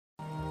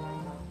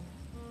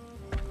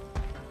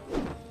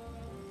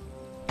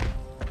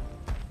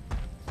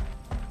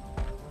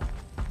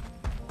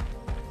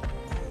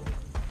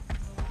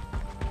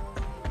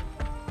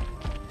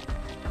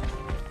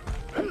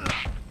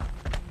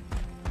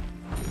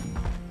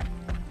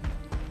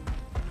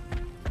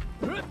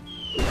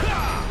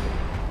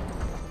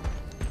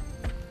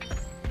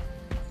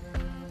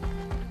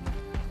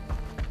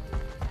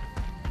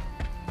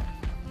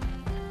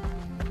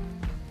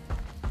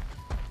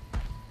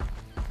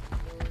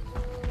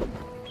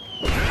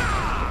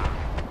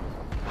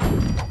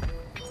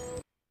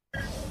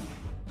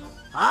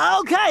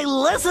Okay,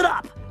 listen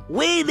up.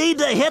 We need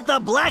to hit the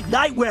Black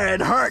Knight where it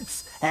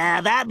hurts.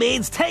 And that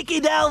means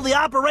taking down the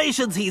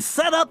operations he's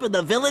set up in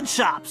the village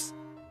shops.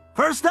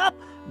 First up,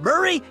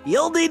 Murray,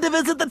 you'll need to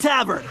visit the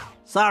tavern.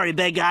 Sorry,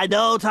 big guy,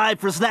 no time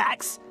for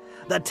snacks.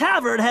 The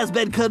tavern has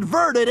been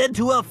converted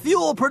into a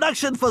fuel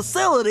production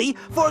facility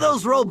for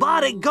those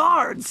robotic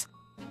guards.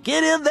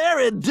 Get in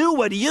there and do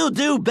what you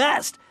do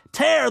best.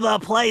 Tear the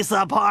place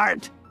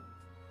apart.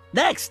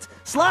 Next,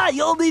 Sly,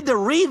 you'll need to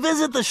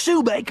revisit the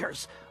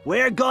shoemakers.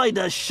 We're going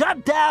to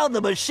shut down the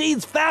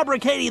machines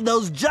fabricating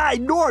those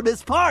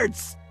ginormous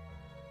parts.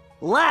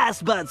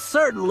 Last but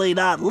certainly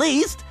not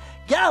least,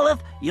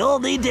 Gallup, you'll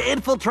need to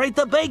infiltrate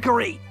the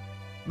bakery.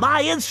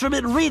 My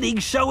instrument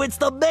readings show it's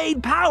the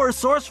main power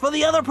source for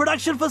the other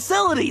production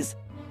facilities.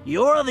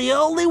 You're the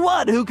only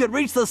one who can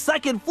reach the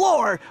second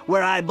floor,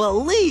 where I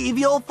believe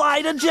you'll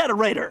find a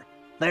generator.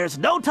 There's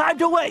no time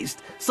to waste,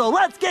 so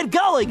let's get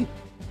going.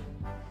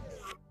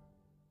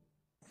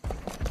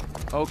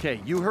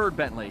 Okay, you heard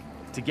Bentley.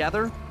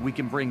 Together, we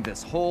can bring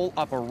this whole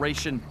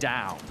operation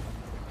down.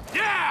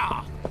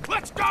 Yeah!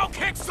 Let's go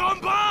kick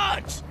some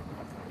butt!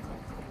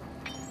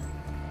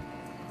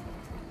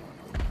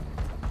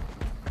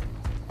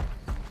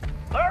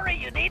 Murray,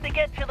 you need to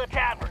get to the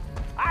tavern.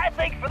 I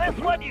think for this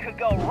one you could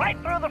go right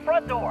through the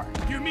front door.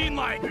 You mean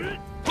like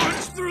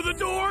punch through the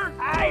door?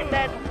 I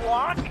meant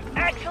walk,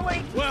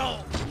 actually.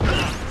 Well,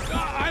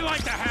 I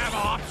like to have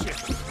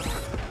options.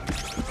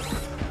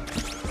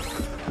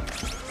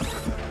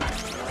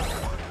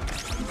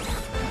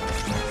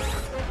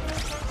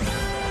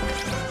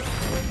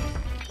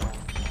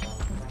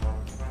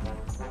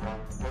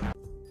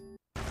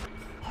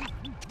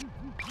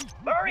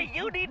 Murray,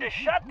 you need to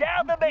shut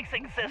down the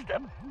mixing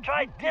system.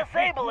 Try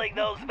disabling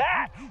those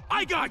vats.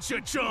 I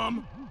gotcha,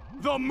 chum.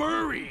 The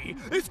Murray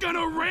is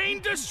gonna rain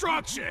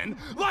destruction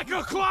like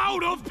a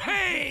cloud of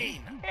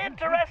pain.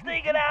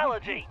 Interesting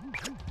analogy.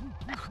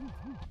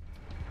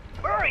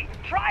 Murray,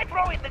 try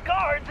throwing the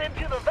guards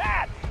into the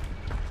vats.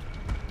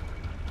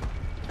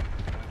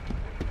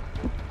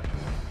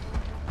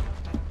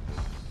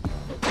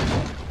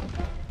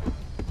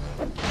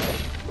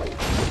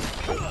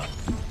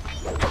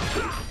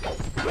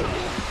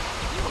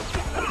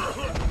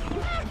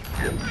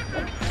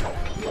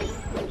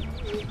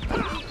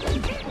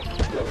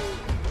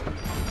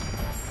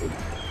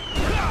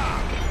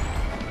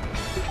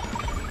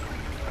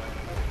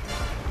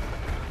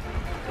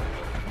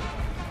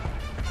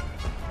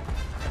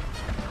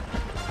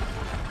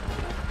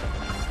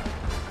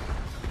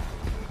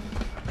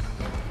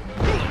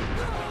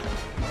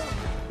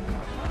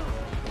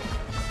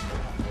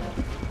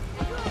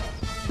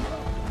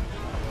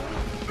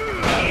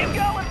 Keep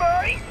going,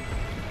 Murray.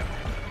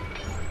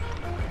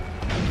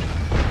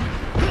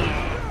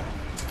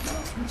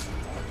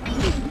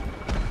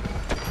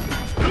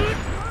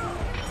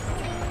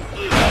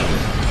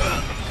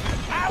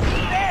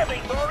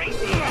 Outstanding, Murray.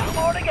 Two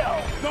more to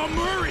go. The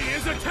Murray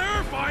is a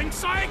terrifying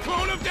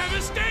cyclone of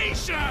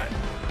devastation.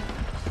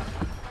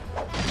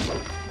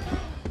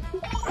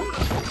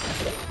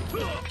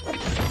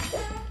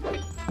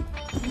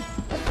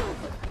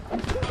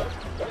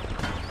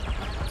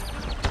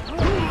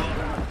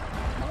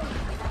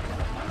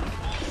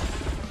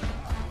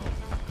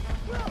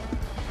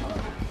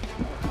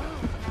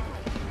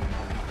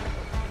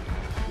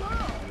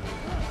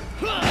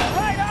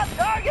 Right on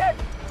target.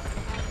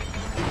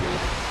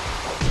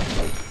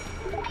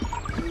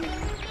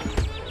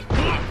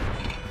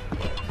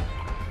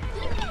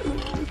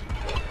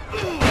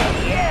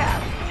 Yeah,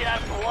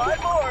 just one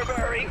more,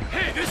 Murray.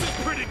 Hey, this is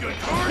pretty good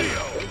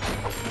cardio.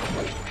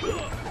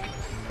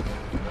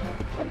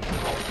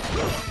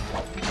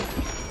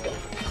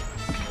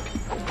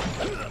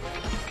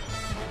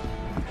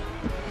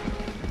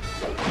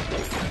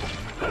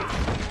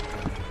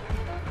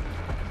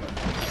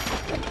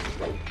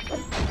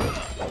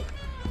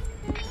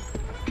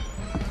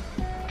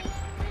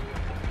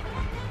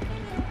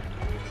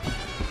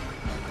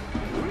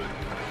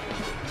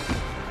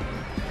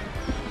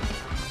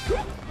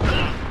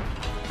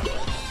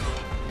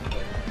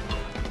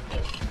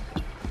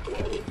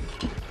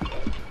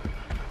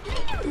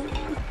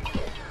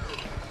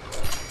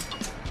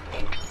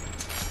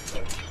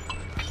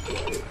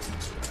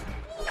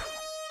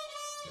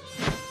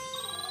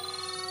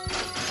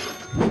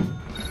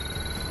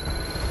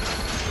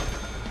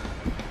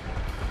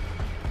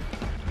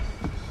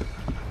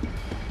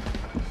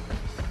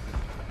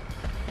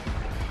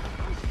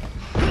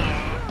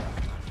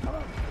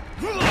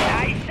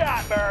 Nice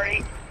shot,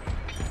 Murray.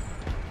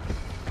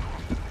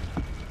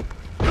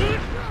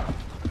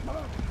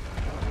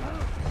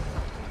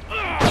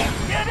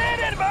 You did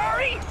it,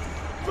 Murray!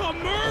 The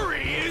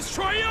Murray is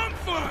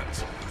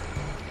triumphant.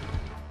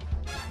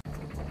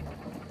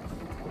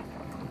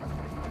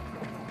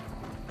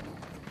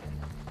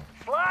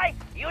 Sly,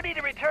 you need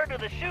to return to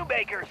the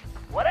shoemakers.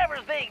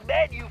 Whatever's being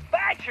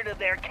manufactured in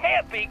there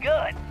can't be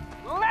good.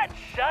 Let's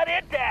shut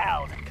it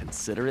down.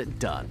 Consider it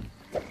done.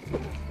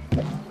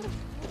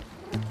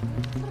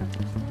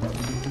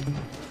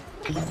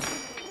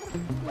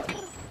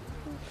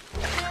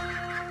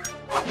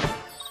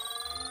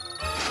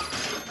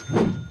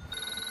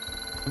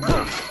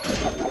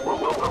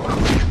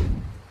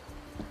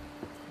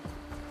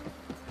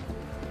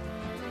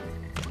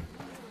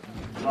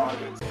 Sly,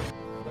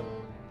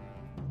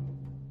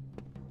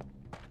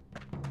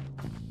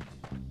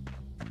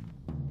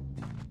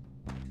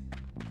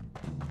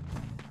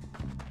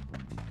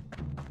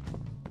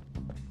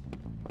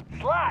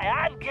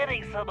 I'm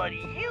getting some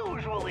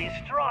unusually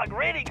strong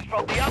ratings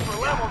from the upper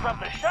levels of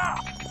the shop.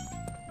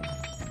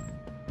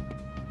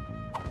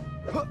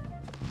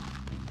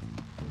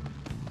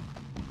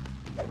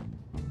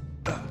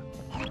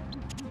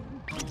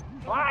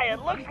 Sly, it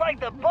looks like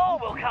the bow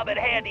will come in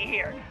handy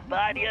here,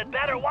 but you'd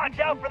better watch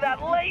out for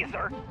that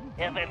laser.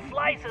 If it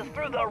slices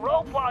through the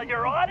rope while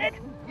you're on it,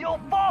 you'll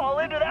fall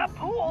into that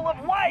pool of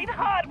white,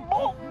 hot,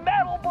 molten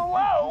metal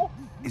below.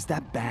 Is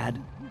that bad?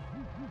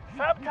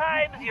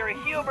 Sometimes your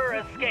humor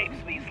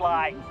escapes me,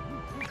 Sly.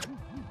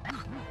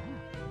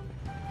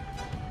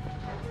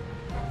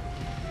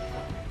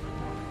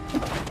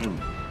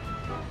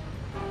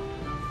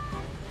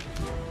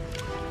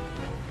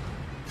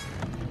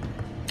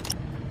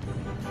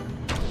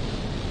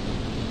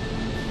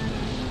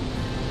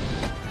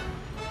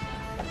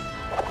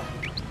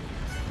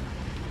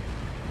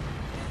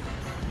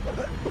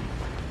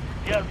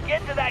 Just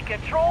get to that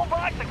control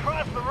box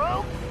across the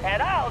room,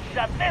 and I'll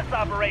shut this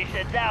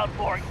operation down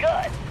for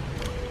good.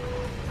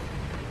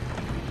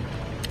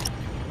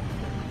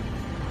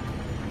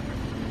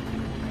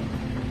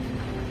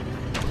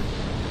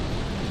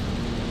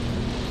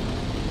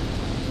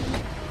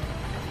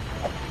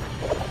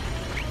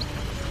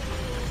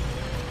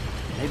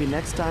 Maybe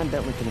next time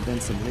Bentley can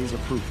invent some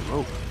laser-proof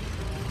rope.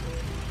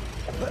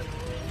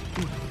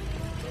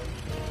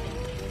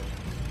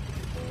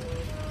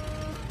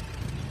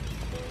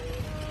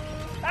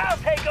 I'll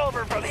take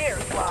over from here,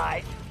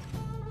 Sly.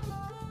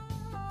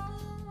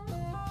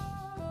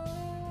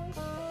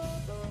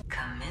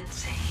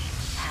 Commencing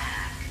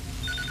hack.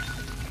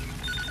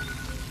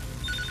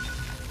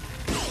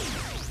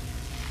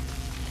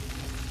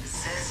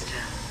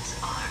 Systems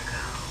are go.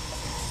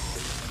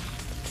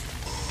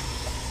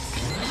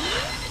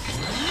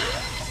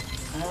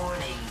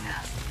 Warning.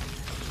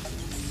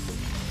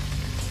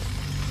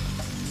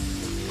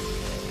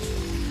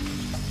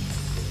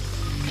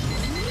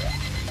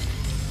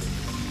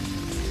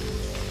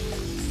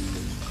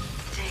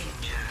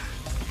 Danger.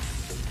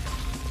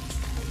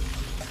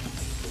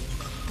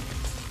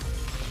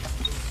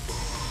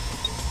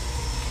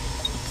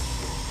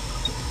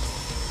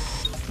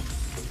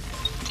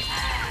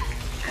 Hack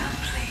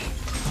complete.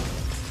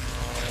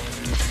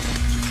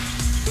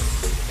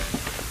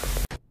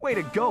 Way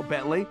to go,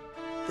 Bentley!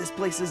 This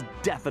place is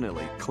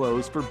definitely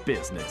closed for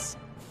business.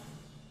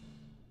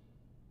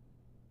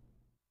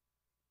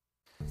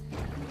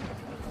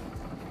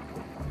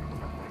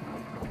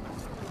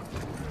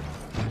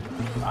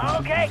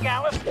 Okay,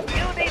 Gallus, you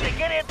need to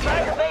get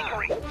inside the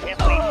bakery. If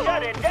we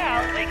shut it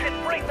down, we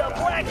can bring the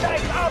Black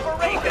Knight's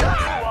operation to a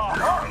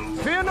halt.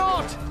 Fear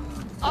not!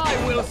 I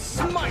will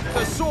smite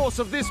the source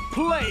of this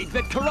plague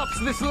that corrupts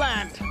this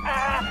land.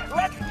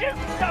 Let's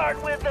just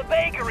start with the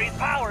bakery's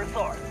power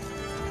source.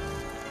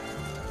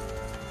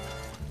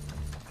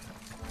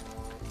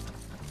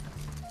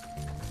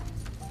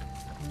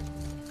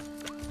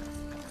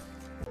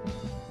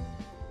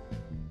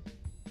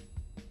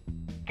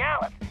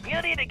 Gallus,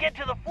 you need to get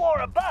to the floor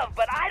above,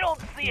 but I don't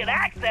see an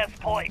access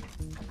point.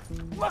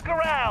 Look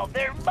around.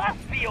 There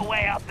must be a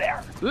way up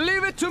there.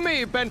 Leave it to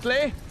me,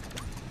 Bentley.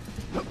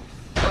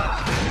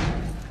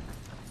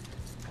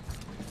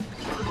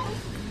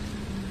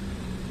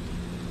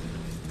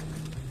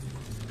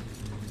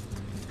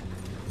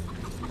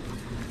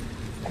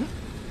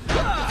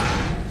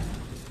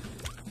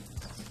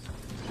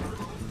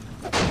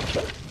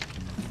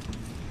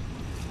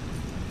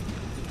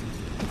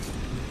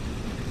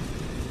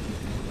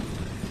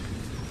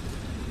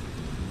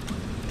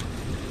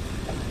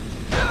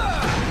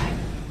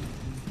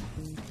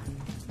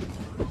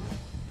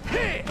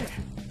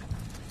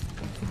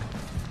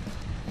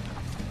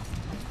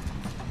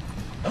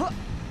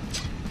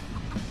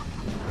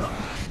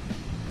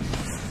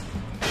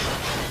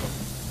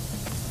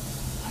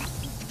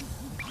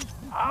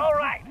 All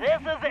right,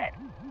 this is it.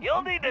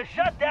 You'll need to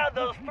shut down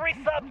those 3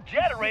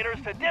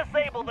 sub-generators to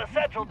disable the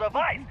central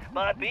device,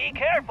 but be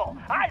careful.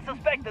 I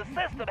suspect the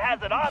system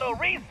has an auto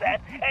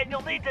reset, and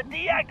you'll need to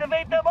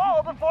deactivate them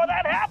all before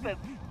that happens.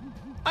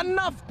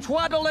 Enough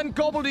twaddle and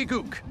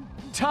gobbledygook.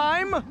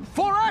 Time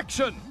for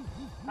action!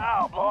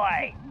 Oh,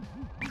 boy.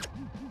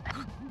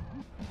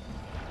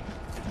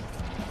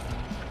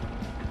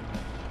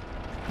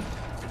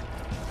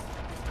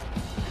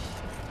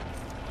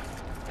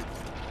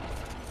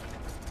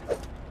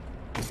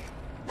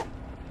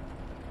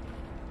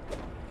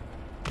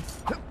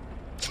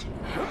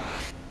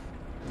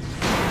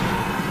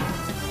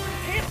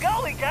 Keep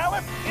going,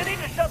 Gallus. You need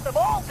to shut them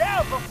all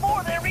down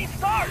before they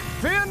restart.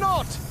 Fear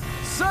not!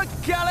 Sir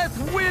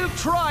Galeth will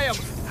triumph!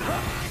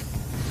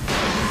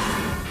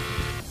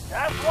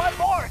 Just one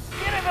more.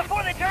 Get it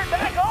before they turn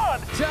back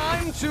on.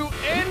 Time to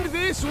end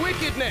this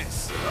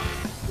wickedness!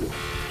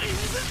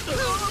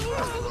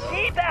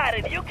 Keep at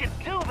it. You can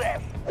do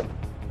this.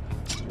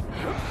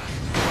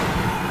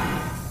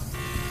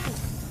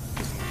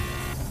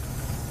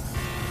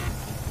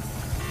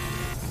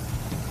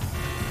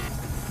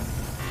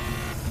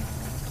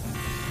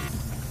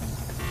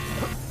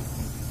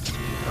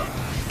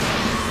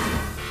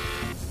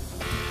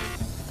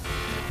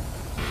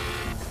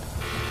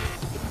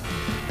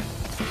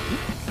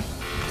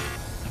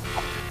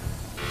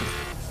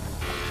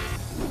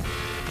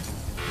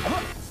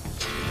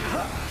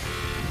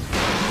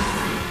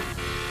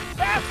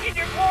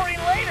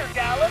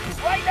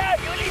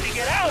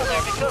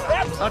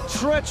 A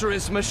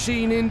treacherous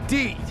machine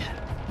indeed.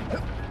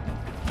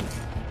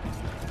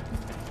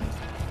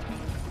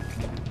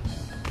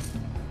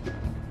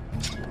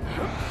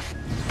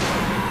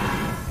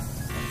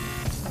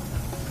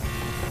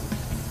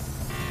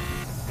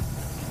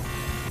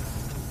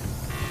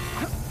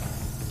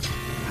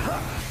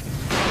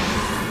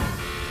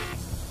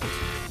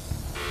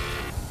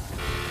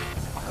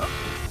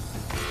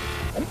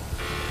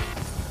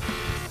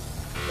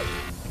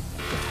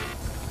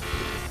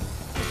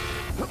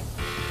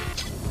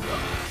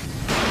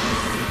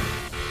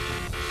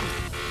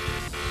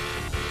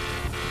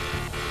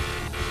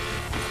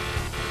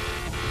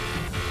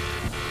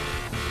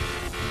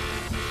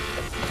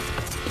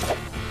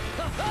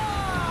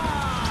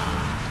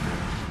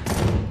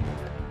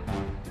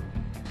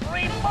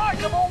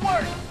 Remarkable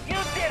work! You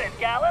did it,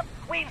 Gallop!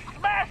 We've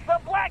smashed the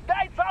Black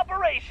Knight's